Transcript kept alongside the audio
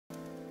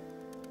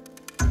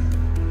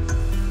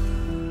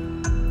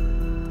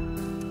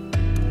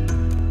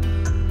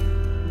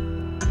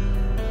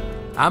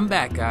I'm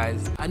back,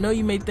 guys. I know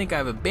you may think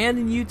I've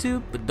abandoned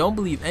YouTube, but don't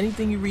believe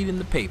anything you read in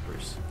the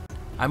papers.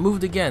 I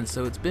moved again,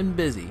 so it's been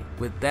busy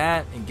with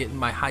that and getting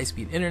my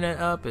high-speed internet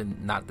up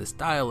and not this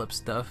dial-up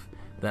stuff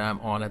that I'm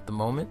on at the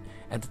moment.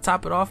 And to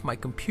top it off, my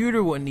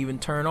computer wouldn't even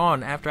turn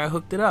on after I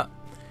hooked it up.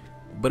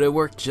 But it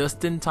worked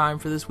just in time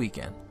for this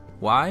weekend.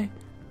 Why?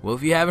 Well,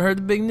 if you haven't heard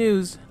the big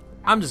news,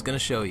 I'm just gonna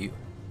show you.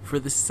 For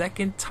the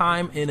second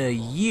time in a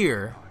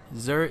year,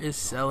 Xur is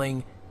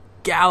selling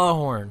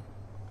Gjallarhorn.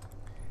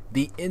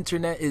 The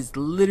internet is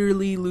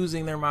literally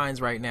losing their minds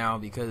right now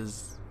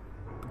because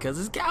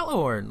it's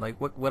Gjallarhorn. Like,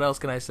 what else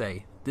can I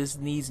say? This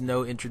needs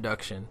no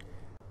introduction.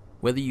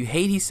 Whether you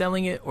hate he's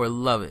selling it or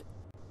love it,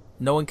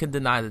 no one can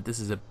deny that this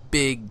is a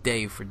big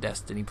day for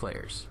Destiny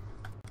players.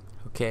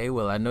 Okay,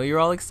 well, I know you're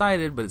all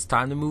excited, but it's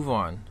time to move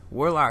on.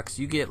 Warlocks,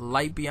 you get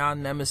Light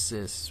Beyond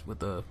Nemesis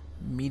with a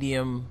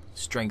medium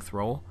strength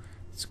roll.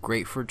 It's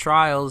great for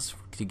trials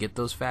to get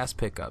those fast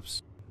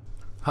pickups.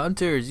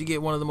 Hunters, you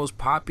get one of the most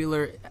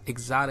popular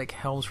exotic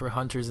helms for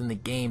hunters in the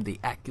game,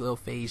 the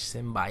Aculophage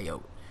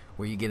Symbiote,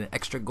 where you get an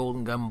extra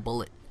golden gun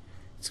bullet.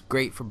 It's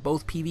great for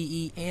both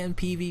PvE and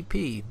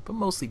PvP, but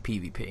mostly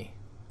PvP.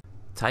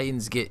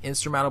 Titans get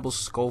Insurmountable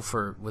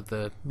Skullfort with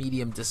a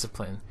medium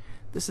discipline.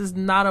 This is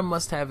not a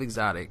must-have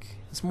exotic,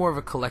 it's more of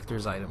a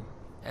collector's item.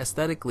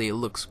 Aesthetically, it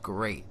looks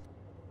great.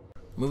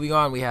 Moving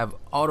on, we have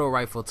auto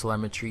rifle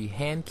telemetry,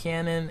 hand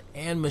cannon,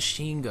 and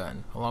machine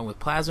gun, along with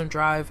plasma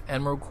drive,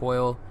 emerald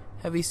coil,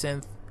 heavy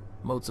synth,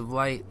 motes of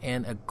light,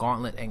 and a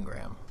gauntlet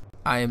engram.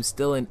 I am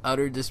still in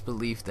utter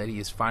disbelief that he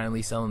is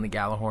finally selling the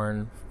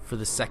Gjallarhorn for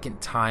the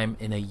second time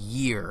in a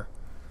year.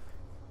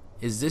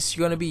 Is this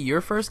going to be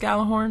your first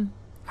Gjallarhorn?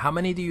 How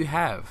many do you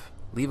have?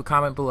 Leave a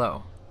comment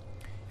below.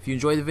 If you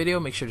enjoyed the video,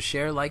 make sure to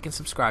share, like, and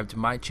subscribe to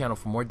my channel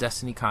for more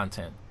Destiny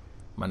content.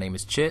 My name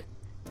is Chit,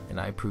 and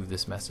I approve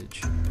this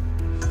message.